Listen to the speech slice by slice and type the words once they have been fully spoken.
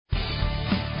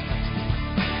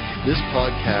This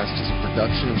podcast is a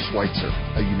production of Schweitzer,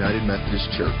 a United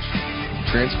Methodist Church,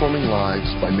 transforming lives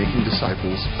by making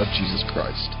disciples of Jesus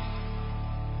Christ.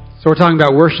 So we're talking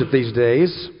about worship these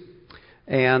days,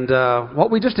 and what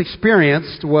we just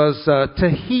experienced was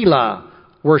Tehillah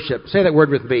worship. Say that word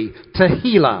with me.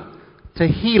 Tehillah.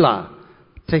 Tehillah.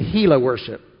 Tehillah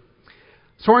worship.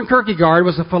 Soren Kierkegaard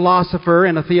was a philosopher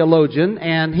and a theologian,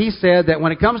 and he said that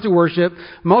when it comes to worship,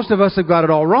 most of us have got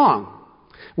it all wrong.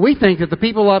 We think that the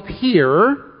people up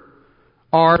here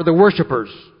are the worshipers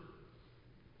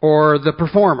or the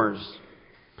performers,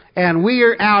 and we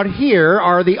are out here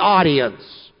are the audience,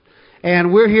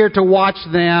 and we're here to watch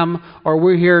them or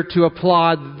we're here to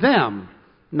applaud them.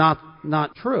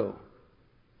 Not true.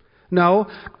 No,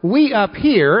 we up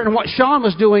here, and what Sean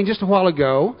was doing just a while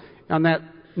ago on that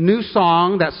new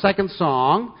song, that second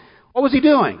song, what was he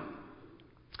doing?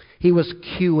 He was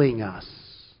cueing us.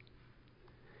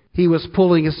 He was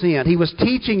pulling us in. He was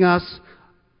teaching us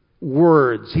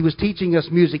words. He was teaching us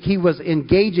music. He was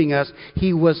engaging us.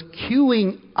 He was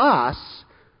cueing us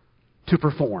to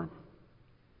perform,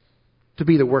 to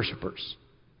be the worshipers.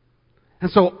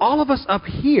 And so all of us up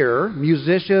here,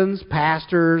 musicians,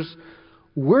 pastors,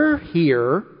 we're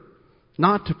here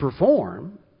not to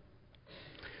perform.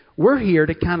 We're here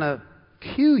to kind of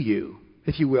cue you,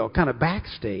 if you will, kind of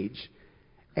backstage,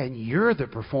 and you're the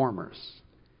performers.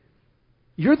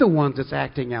 You're the ones that's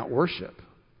acting out worship.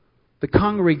 The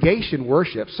congregation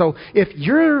worships. So if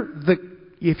you're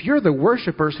the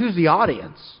worshipers, who's the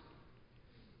audience?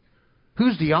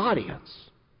 Who's the audience?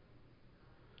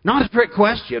 Not a trick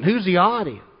question. Who's the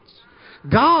audience?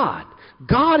 God.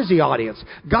 God is the audience.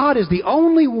 God is the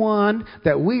only one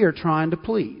that we are trying to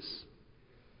please.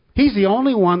 He's the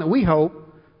only one that we hope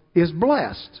is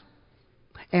blessed.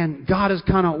 And God is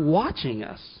kind of watching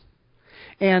us.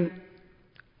 And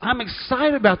I'm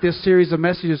excited about this series of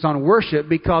messages on worship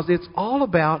because it's all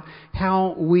about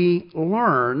how we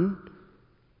learn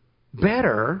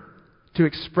better to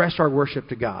express our worship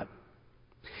to God.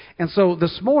 And so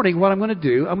this morning, what I'm going to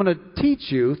do, I'm going to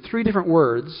teach you 3 different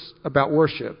words about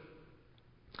worship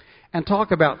and talk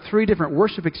about 3 different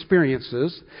worship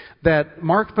experiences that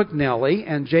Mark McNally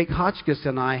and Jake Hotchkiss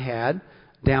and I had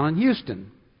down in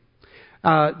Houston.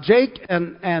 Jake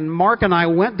and Mark and I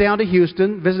went down to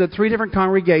Houston, visited 3 different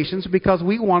congregations because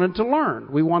we wanted to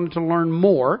learn. We wanted to learn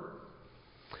more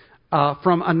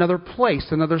from another place,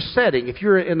 another setting. If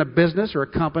you're in a business or a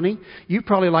company, you'd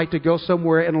probably like to go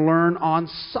somewhere and learn on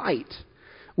site.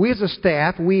 We as a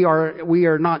staff, we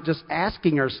are not just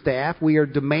asking our staff, we are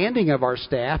demanding of our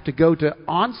staff to go to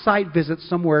on-site visits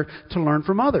somewhere to learn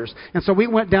from others. And so we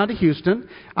went down to Houston.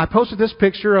 I posted this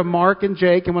picture of Mark and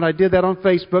Jake, and when I did that on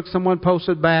Facebook, someone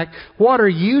posted back, "What are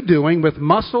you doing with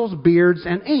muscles, beards,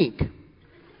 and ink?"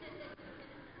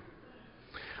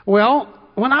 Well,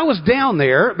 when I was down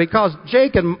there, because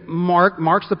Jake and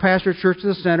Mark's the pastor at Church of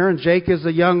the Center, and Jake is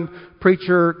a young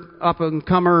preacher,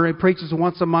 up-and-comer, he preaches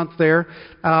once a month there.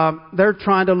 They're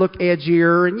trying to look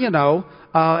edgier, and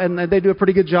and they do a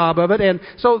pretty good job of it. And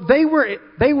so they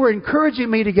were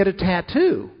encouraging me to get a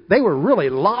tattoo. They were really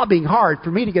lobbying hard for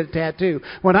me to get a tattoo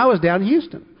when I was down in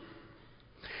Houston.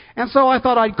 And so I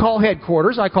thought I'd call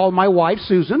headquarters. I called my wife,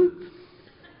 Susan,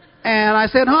 and I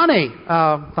said, "Honey,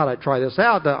 thought I'd try this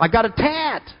out. I got a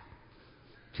tat."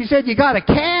 She said, "You got a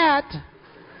cat?"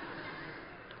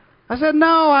 I said,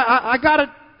 "No, I got a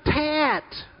tat.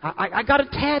 I got a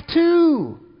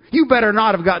tattoo." "You better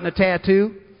not have gotten a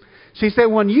tattoo." She said,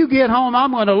 "When you get home,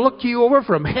 I'm going to look you over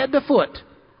from head to foot."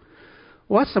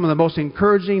 Well, that's some of the most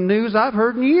encouraging news I've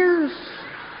heard in years.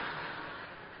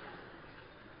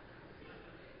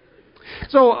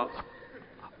 So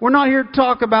we're not here to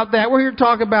talk about that. We're here to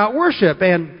talk about worship.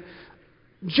 And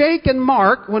Jake and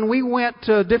Mark, when we went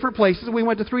to different places, we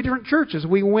went to 3 different churches.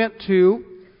 We went to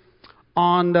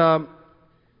on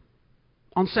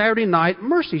Saturday night,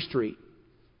 Mercy Street.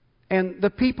 And the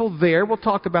people there, we'll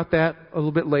talk about that a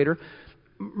little bit later.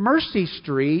 Mercy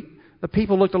Street, the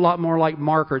people looked a lot more like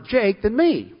Mark or Jake than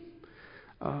me.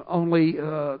 Only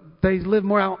they live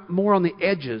more on the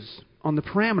edges, on the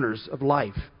parameters of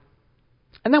life.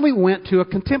 And then we went to a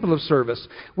contemplative service.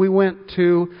 We went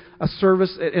to a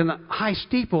service in a high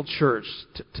steeple church.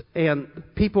 And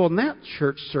people in that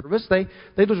church service, they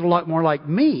looked a lot more like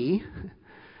me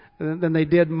than they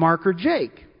did Mark or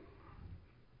Jake.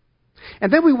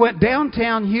 And then we went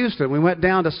downtown Houston. We went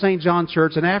down to St. John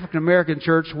Church, an African-American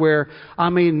church where,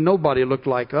 nobody looked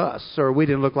like us, or we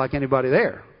didn't look like anybody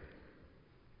there.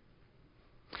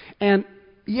 And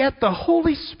yet the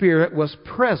Holy Spirit was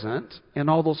present in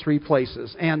all those 3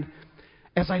 places. And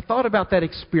as I thought about that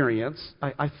experience,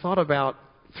 I thought about,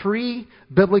 three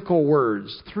biblical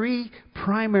words, three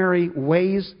primary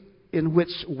ways in which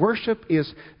worship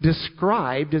is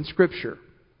described in Scripture.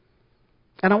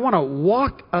 And I want to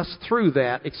walk us through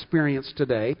that experience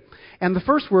today. And the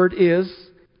first word is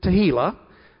Tehillah.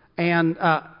 And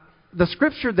the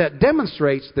Scripture that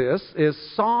demonstrates this is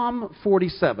Psalm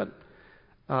 47.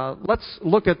 Let's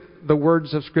look at the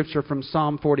words of Scripture from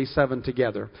Psalm 47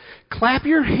 together. Clap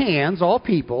your hands, all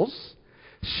peoples.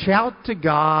 Shout to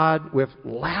God with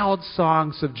loud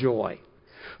songs of joy.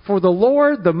 For the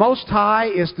Lord, the Most High,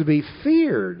 is to be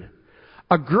feared,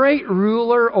 a great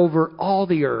ruler over all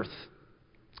the earth,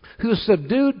 who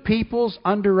subdued peoples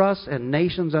under us and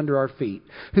nations under our feet,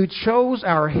 who chose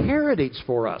our heritage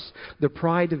for us, the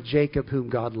pride of Jacob whom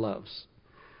God loves.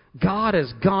 God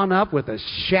has gone up with a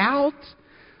shout,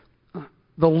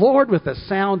 the Lord with the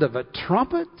sound of a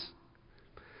trumpet.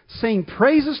 Sing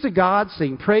praises to God,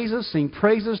 sing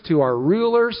praises to our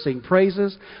ruler, sing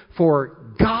praises, for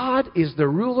God is the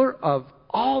ruler of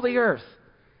all the earth.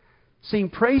 Sing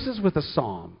praises with a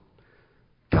psalm.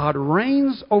 God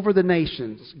reigns over the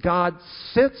nations. God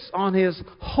sits on His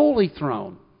holy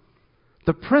throne.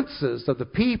 The princes of the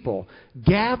people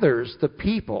gathers the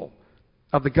people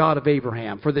of the God of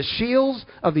Abraham. For the shields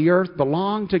of the earth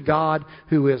belong to God,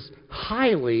 who is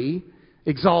highly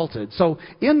exalted. So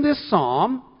in this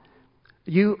psalm,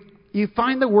 you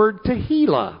find the word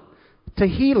Tehillah.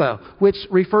 Tehillah, which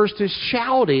refers to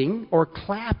shouting or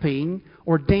clapping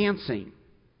or dancing.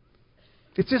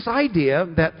 It's this idea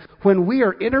that when we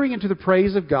are entering into the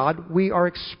praise of God, we are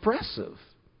expressive.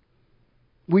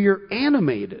 We are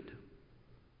animated.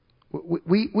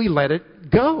 We let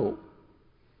it go.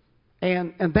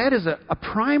 And that is a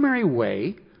primary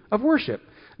way of worship.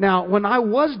 Now, when I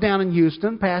was down in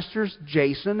Houston, Pastors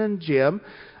Jason and Jim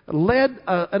led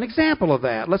an example of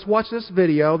that. Let's watch this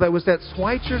video that was at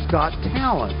Schweitzer's Got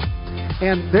Talent.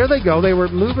 And there they go. They were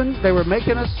moving. They were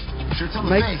making us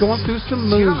going through some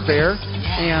moves there.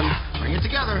 Yeah. And bring it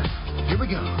together. Here we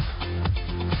go.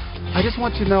 I just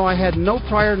want you to know I had no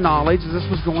prior knowledge that this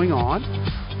was going on.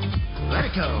 Let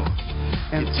it go.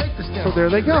 And You take the step. so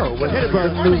there they go. With Let it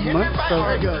good go. movement. So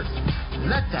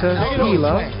Let that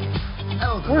Tehillah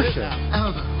elbow worship.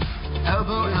 Elbow.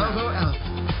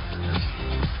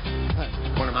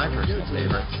 One of my personal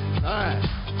favorites. All right.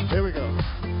 Here we go.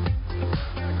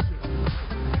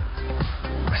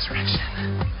 Resurrection.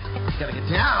 You gotta get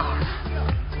down.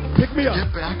 Pick me up.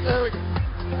 Get back. There we go.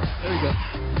 There you go.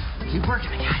 Keep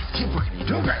working it, guys. Keep working it.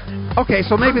 You're doing great. Okay,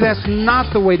 so maybe that's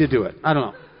not the way to do it. I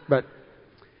don't know.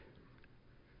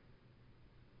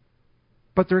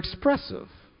 But they're expressive.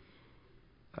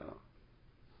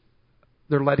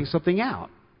 They're letting something out.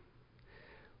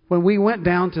 When we went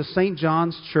down to St.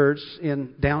 John's Church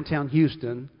in downtown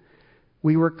Houston,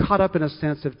 we were caught up in a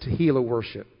sense of Tehillah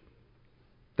worship.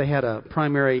 They had a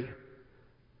primary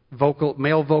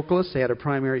male vocalist. They had a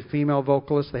primary female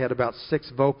vocalist. They had about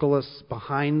 6 vocalists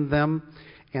behind them.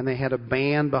 And they had a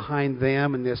band behind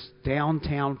them in this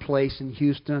downtown place in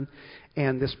Houston.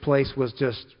 And this place was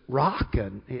just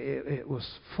rocking. It was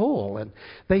full. And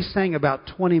they sang about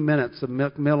 20 minutes of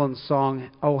Macmillan's song,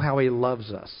 Oh, How He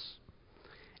Loves Us.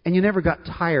 And you never got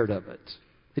tired of it.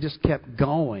 It just kept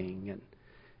going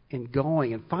and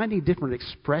going and finding different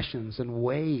expressions and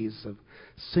ways of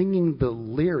singing the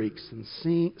lyrics and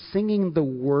singing the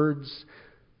words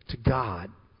to God.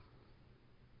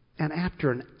 And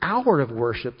after an hour of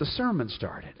worship, the sermon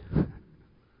started.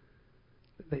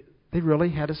 They really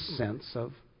had a sense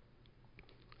of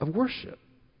worship.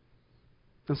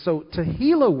 And so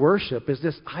Tehillah worship is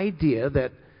this idea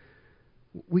that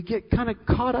we get kind of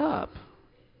caught up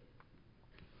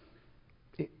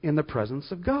in the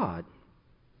presence of God.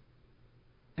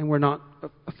 And we're not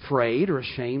afraid or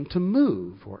ashamed to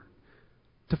move or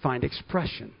to find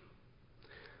expression.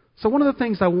 So one of the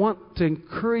things I want to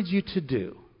encourage you to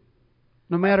do,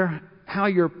 no matter how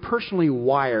you're personally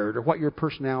wired or what your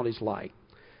personality's like,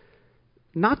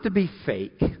 not to be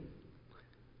fake,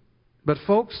 but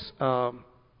folks,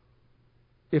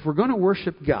 if we're going to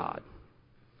worship God,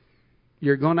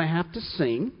 you're going to have to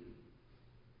sing,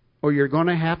 or you're going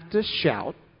to have to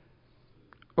shout,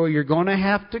 or you're going to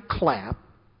have to clap,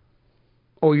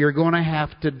 or you're going to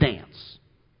have to dance.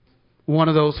 One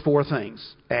of those 4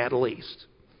 things, at least.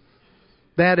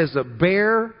 That is a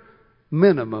bare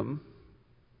minimum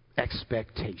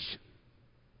expectation.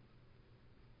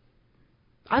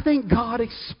 I think God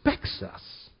expects us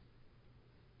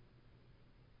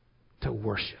to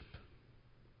worship.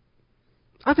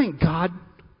 I think God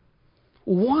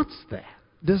wants that,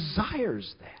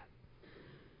 desires that.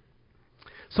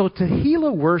 So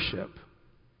Tehillah worship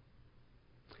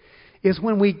is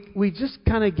when we just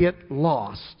kind of get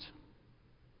lost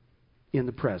in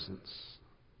the presence.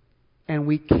 And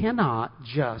we cannot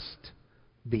just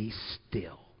be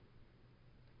still.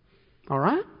 All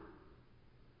right?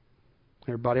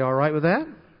 Everybody all right with that?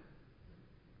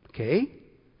 Okay.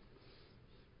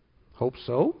 Hope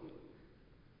so.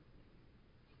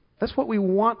 That's what we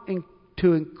want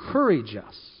to encourage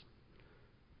us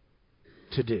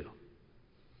to do.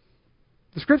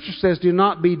 The Scripture says, do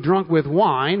not be drunk with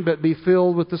wine, but be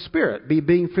filled with the Spirit. Be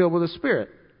being filled with the Spirit.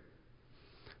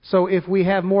 So if we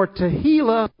have more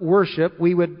Tehillah worship,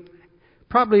 we would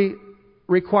probably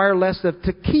require less of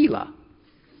tequila.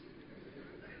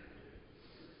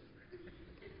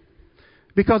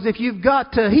 Because if you've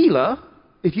got Tehillah,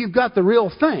 if you've got the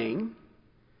real thing,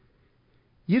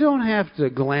 you don't have to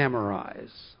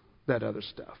glamorize that other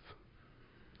stuff.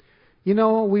 You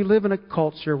know, we live in a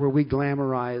culture where we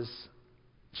glamorize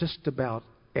just about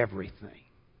everything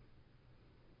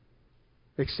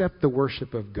except the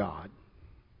worship of God.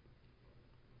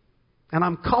 And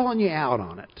I'm calling you out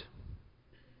on it.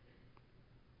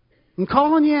 I'm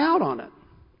calling you out on it.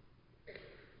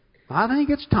 I think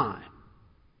it's time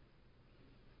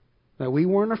that we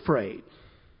weren't afraid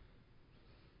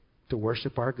to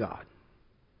worship our God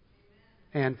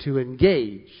and to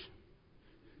engage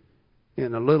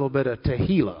in a little bit of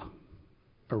Tehillah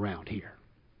around here.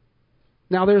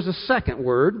 Now, there's a second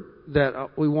word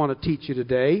that we want to teach you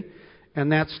today,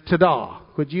 and that's tada.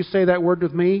 Could you say that word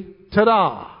with me?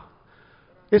 Tada.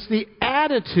 It's the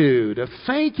attitude of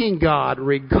thanking God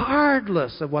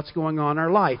regardless of what's going on in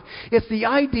our life. It's the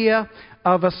idea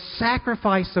of a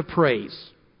sacrifice of praise.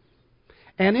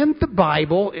 And in the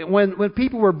Bible, when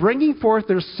people were bringing forth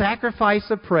their sacrifice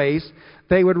of praise,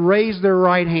 they would raise their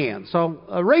right hand. So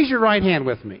raise your right hand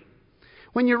with me.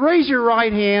 When you raise your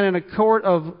right hand in a court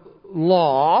of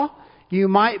law, you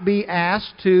might be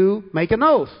asked to make an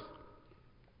oath.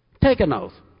 Take an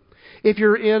oath. If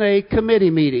you're in a committee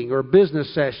meeting or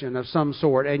business session of some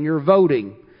sort and you're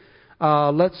voting,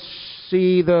 let's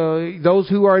see those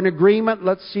who are in agreement,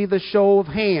 let's see the show of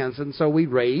hands. And so we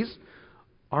raise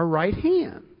our right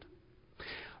hand.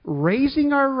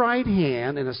 Raising our right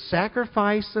hand in a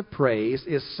sacrifice of praise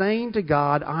is saying to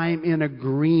God, I'm in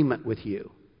agreement with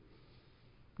you.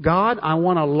 God, I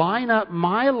want to line up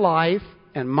my life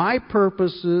and my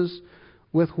purposes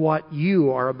with what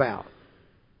you are about.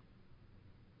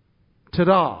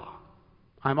 Ta-da!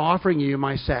 I'm offering you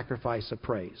my sacrifice of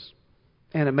praise.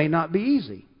 And it may not be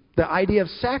easy. The idea of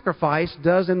sacrifice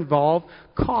does involve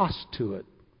cost to it.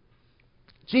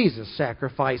 Jesus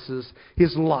sacrifices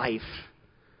His life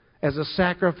as a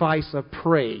sacrifice of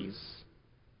praise.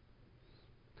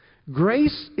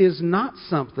 Grace is not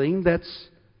something that's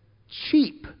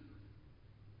cheap.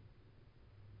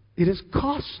 It is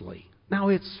costly. Now,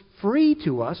 it's free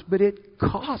to us, but it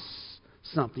costs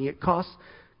something. It costs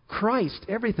Christ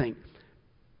everything.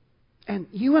 And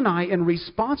you and I, in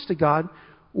response to God,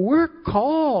 we're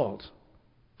called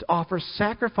to offer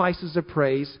sacrifices of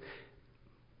praise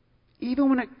even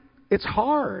when it's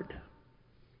hard.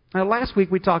 Now, last week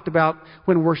we talked about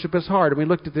when worship is hard, and we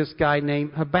looked at this guy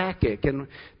named Habakkuk. And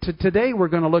today we're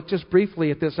going to look just briefly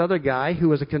at this other guy who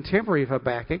was a contemporary of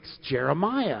Habakkuk's,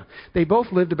 Jeremiah. They both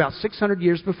lived about 600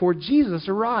 years before Jesus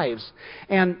arrives.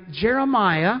 And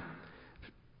Jeremiah,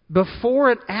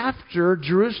 before and after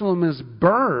Jerusalem is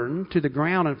burned to the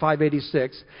ground in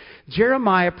 586,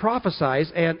 Jeremiah prophesies,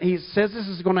 and he says this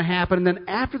is going to happen. And then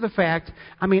after the fact,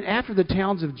 after the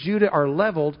towns of Judah are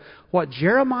leveled, what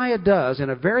Jeremiah does in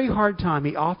a very hard time,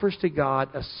 he offers to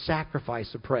God a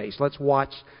sacrifice of praise. Let's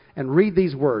watch and read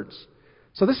these words.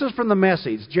 So this is from the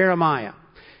Message, Jeremiah.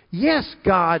 Yes,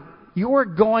 God, you're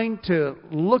going to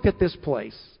look at this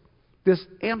place, this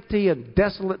empty and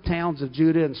desolate towns of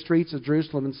Judah and streets of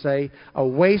Jerusalem, and say, a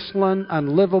wasteland,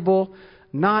 unlivable,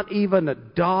 not even a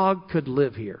dog could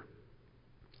live here.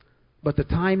 But the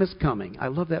time is coming. I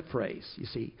love that phrase. You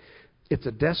see, it's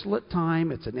a desolate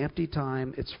time, it's an empty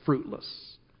time, it's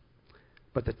fruitless.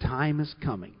 But the time is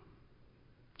coming,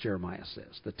 Jeremiah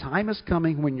says. The time is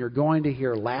coming when you're going to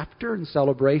hear laughter and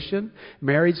celebration,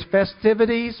 marriage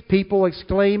festivities, people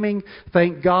exclaiming,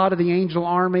 thank God of the angel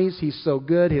armies, He's so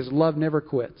good, His love never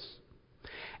quits.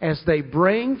 As they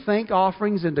bring thank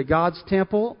offerings into God's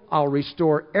temple, I'll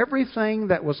restore everything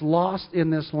that was lost in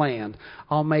this land.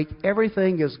 I'll make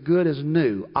everything as good as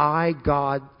new. I,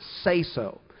 God, say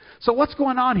so. So what's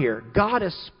going on here? God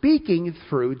is speaking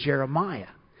through Jeremiah.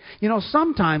 You know,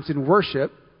 sometimes in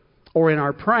worship or in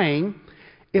our praying,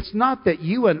 it's not that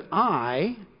you and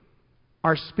I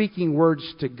are speaking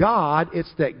words to God.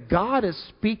 It's that God is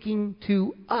speaking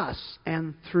to us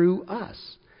and through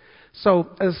us. So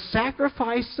a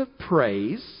sacrifice of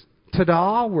praise,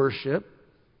 tada worship,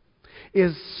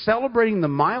 is celebrating the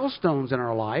milestones in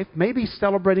our life, maybe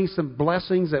celebrating some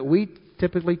blessings that we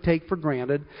typically take for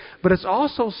granted, but it's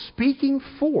also speaking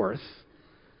forth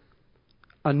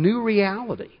a new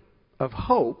reality of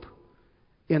hope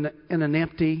in an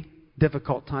empty,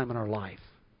 difficult time in our life.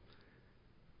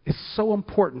 It's so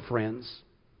important, friends,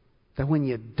 that when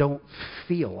you don't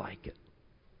feel like it,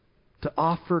 to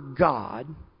offer God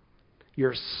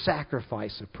your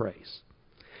sacrifice of praise.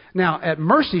 Now, at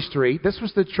Mercy Street, this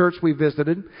was the church we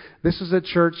visited. This is a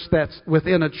church that's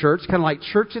within a church, kind of like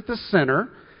Church at the Center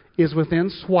is within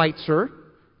Schweitzer,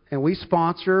 and we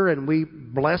sponsor and we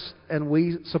bless and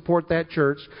we support that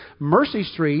church. Mercy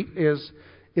Street is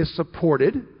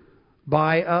supported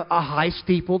by a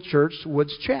high-steeple church,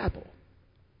 Woods Chapel.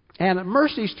 And at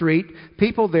Mercy Street,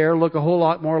 people there look a whole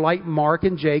lot more like Mark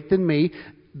and Jake than me.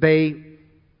 They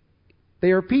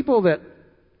are people that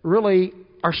really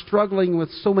are struggling with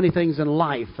so many things in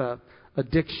life,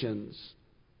 addictions.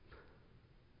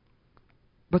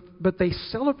 But they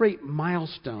celebrate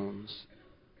milestones.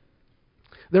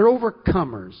 They're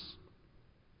overcomers.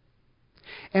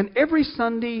 And every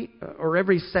Sunday or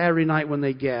every Saturday night when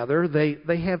they gather,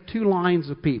 they have two lines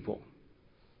of people.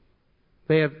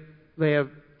 They have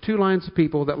two lines of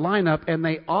people that line up and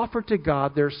they offer to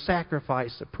God their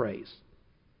sacrifice of praise.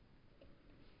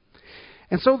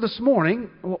 And so this morning,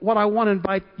 what I want to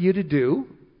invite you to do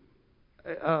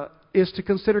is to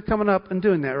consider coming up and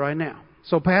doing that right now.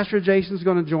 So Pastor Jason's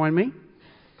going to join me,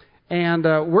 and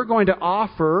we're going to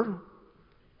offer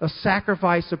a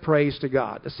sacrifice of praise to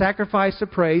God. A sacrifice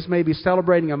of praise may be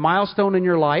celebrating a milestone in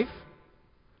your life,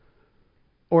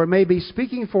 or it may be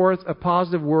speaking forth a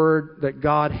positive word that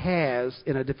God has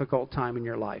in a difficult time in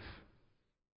your life.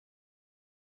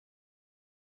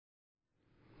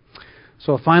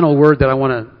 So a final word that I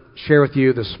want to share with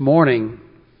you this morning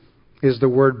is the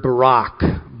word Barak.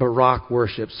 Barak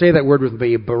worship. Say that word with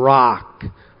me. Barak.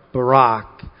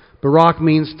 Barak. Barak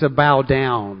means to bow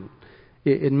down.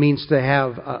 It means to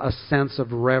have a sense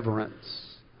of reverence,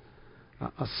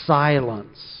 a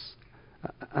silence,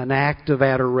 an act of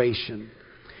adoration,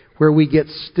 where we get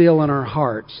still in our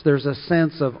hearts. There's a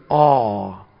sense of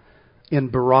awe in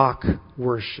Barak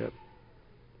worship.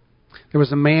 There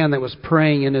was a man that was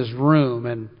praying in his room,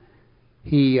 and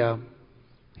he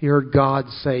heard God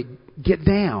say, "Get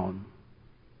down."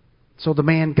 So the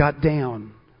man got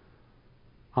down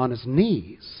on his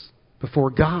knees before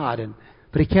God,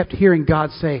 but he kept hearing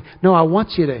God say, "No, I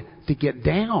want you to get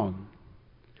down."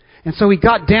 And so he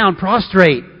got down,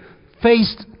 prostrate,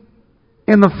 faced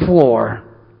in the floor,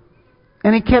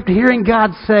 and he kept hearing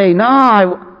God say, "No,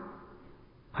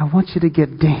 I want you to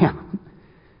get down."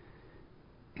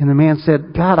 And the man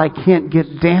said, "God, I can't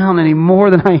get down any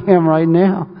more than I am right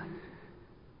now."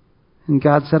 And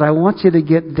God said, "I want you to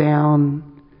get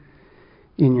down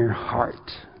in your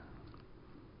heart."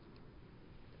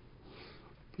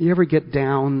 You ever get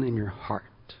down in your heart?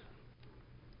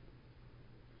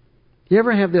 You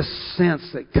ever have this sense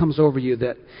that comes over you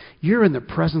that you're in the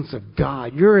presence of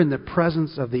God, you're in the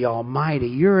presence of the Almighty,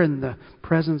 you're in the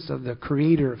presence of the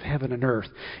Creator of heaven and earth,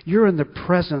 you're in the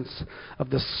presence of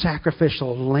the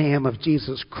sacrificial Lamb of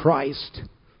Jesus Christ,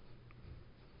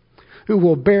 who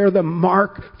will bear the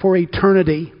mark for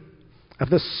eternity of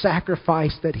the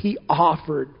sacrifice that He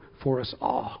offered for us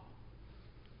all.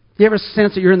 You ever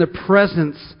sense that you're in the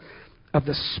presence of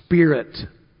the Spirit?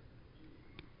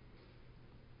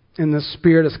 And the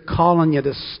Spirit is calling you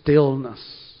to stillness,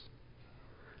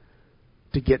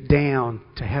 to get down,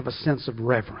 to have a sense of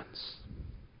reverence,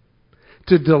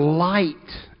 to delight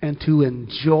and to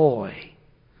enjoy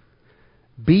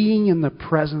being in the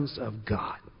presence of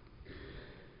God.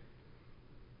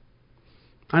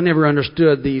 I never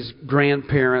understood these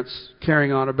grandparents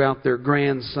carrying on about their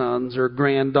grandsons or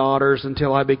granddaughters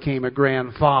until I became a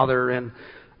grandfather. And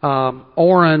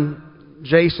Orrin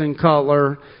Jason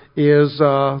Cutler is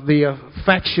the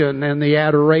affection and the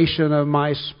adoration of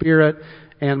my spirit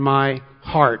and my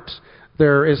heart.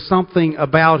 There is something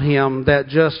about him that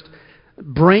just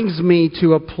brings me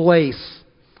to a place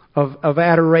of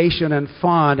adoration and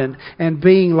fun and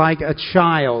being like a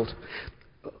child.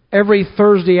 Every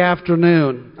Thursday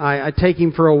afternoon, I take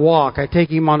him for a walk. I take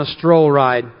him on a stroll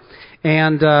ride.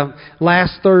 And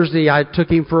last Thursday, I took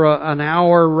him for an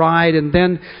hour ride, and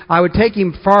then I would take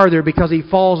him farther because he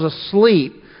falls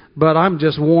asleep. But I'm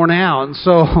just worn out. And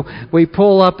so we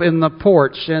pull up in the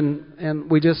porch, and and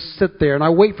we just sit there, and I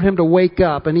wait for him to wake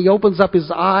up, and he opens up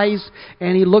his eyes,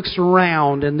 and he looks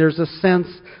around, and there's a sense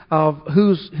of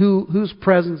whose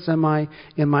presence am I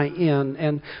in.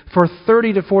 And for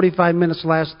 30 to 45 minutes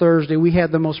last Thursday, we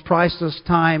had the most priceless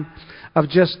time of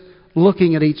just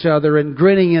looking at each other and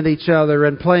grinning at each other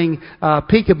and playing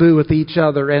peekaboo with each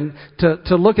other, and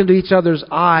to look into each other's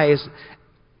eyes,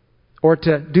 or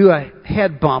to do a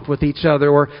head bump with each other,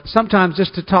 or sometimes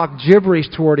just to talk gibberish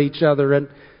toward each other, and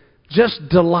just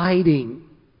delighting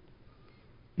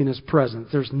in His presence.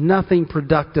 There's nothing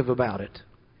productive about it,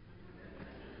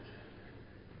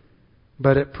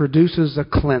 but it produces a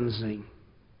cleansing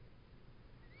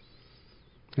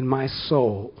in my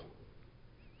soul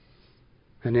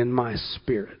and in my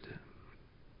spirit.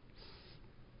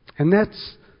 And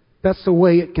that's the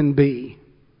way it can be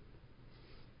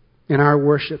in our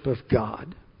worship of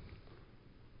God.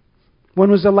 When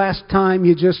was the last time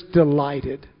you just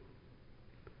delighted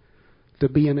to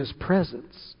be in His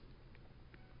presence?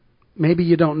 Maybe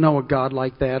you don't know a God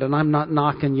like that, and I'm not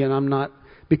knocking you, and I'm not,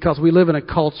 because we live in a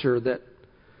culture that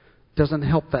doesn't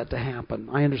help that to happen.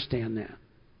 I understand that.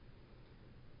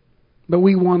 But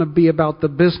we want to be about the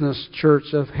business,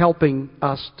 church, of helping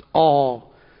us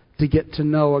all to get to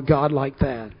know a God like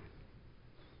that,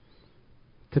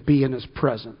 to be in His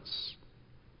presence.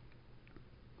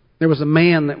 There was a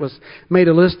man that made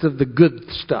a list of the good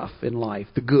stuff in life,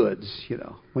 the goods,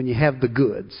 when you have the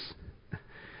goods.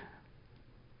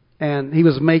 And he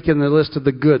was making the list of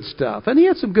the good stuff. And he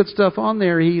had some good stuff on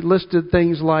there. He listed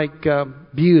things like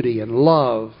beauty and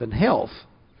love and health.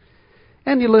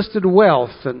 And he listed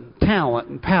wealth and talent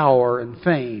and power and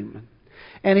fame.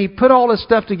 And he put all this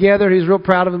stuff together. He was real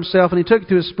proud of himself. And he took it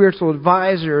to his spiritual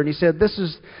advisor. And he said,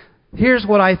 here's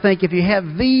what I think. If you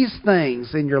have these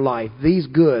things in your life, these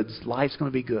goods, life's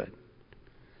going to be good.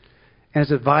 And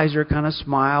his advisor kind of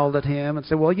smiled at him and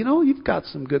said, well, you've got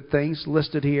some good things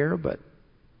listed here. But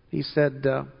he said,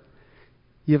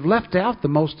 you've left out the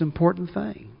most important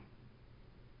thing.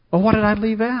 Well, what did I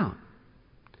leave out?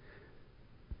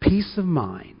 Peace of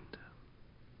mind.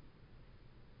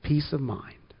 Peace of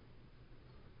mind.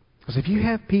 Because if you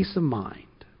have peace of mind,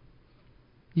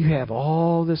 you have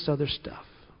all this other stuff.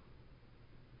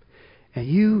 And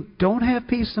you don't have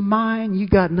peace of mind, you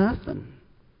got nothing.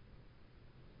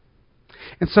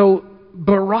 And so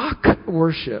Barak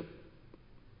worship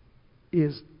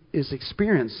is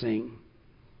experiencing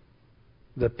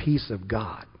the peace of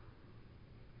God.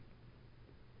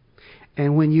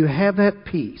 And when you have that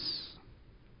peace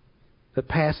that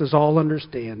passes all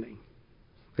understanding,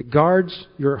 that guards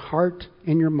your heart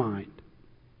and your mind,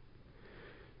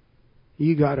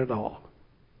 you got it all.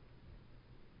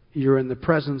 You're in the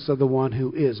presence of the one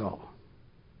who is all.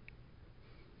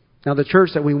 Now, the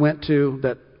church that we went to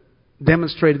that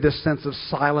demonstrated this sense of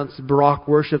silence, Barak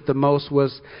worship the most,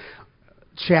 was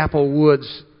Chapel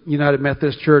Woods United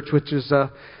Methodist Church, which is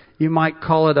you might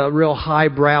call it a real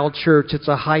highbrow church. It's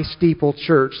a high steeple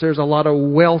church. There's a lot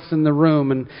of wealth in the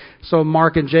room. And so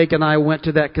Mark and Jake and I went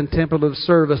to that contemplative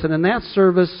service. And in that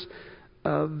service,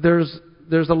 there's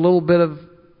a little bit of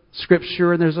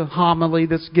Scripture, and there's a homily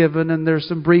that's given, and there's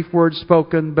some brief words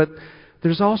spoken, but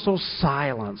there's also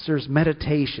silence. There's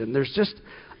meditation. There's just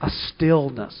a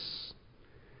stillness.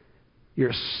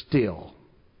 You're still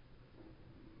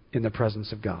in the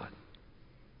presence of God.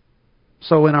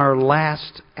 So in our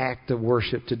last act of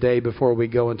worship today, before we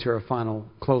go into our final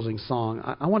closing song,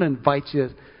 I want to invite you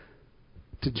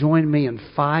to join me in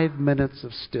 5 minutes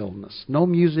of stillness. No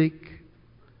music,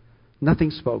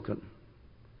 nothing spoken.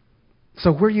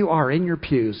 So where you are in your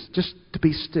pews, just to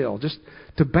be still, just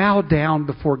to bow down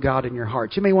before God in your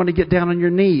heart. You may want to get down on your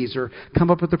knees or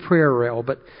come up with a prayer rail,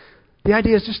 but the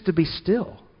idea is just to be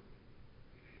still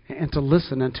and to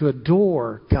listen and to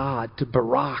adore God, to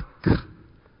Barak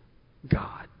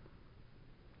God.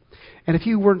 And if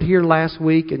you weren't here last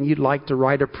week and you'd like to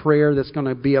write a prayer that's going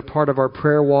to be a part of our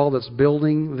prayer wall that's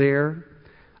building there,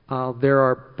 there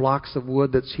are blocks of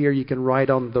wood that's here. You can write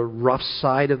on the rough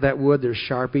side of that wood. There's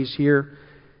Sharpies here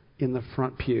in the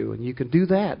front pew. And you can do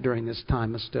that during this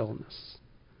time of stillness.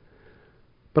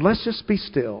 But let's just be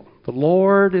still. The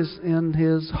Lord is in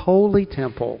His holy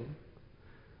temple.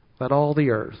 Let all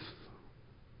the earth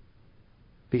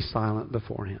be silent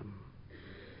before Him.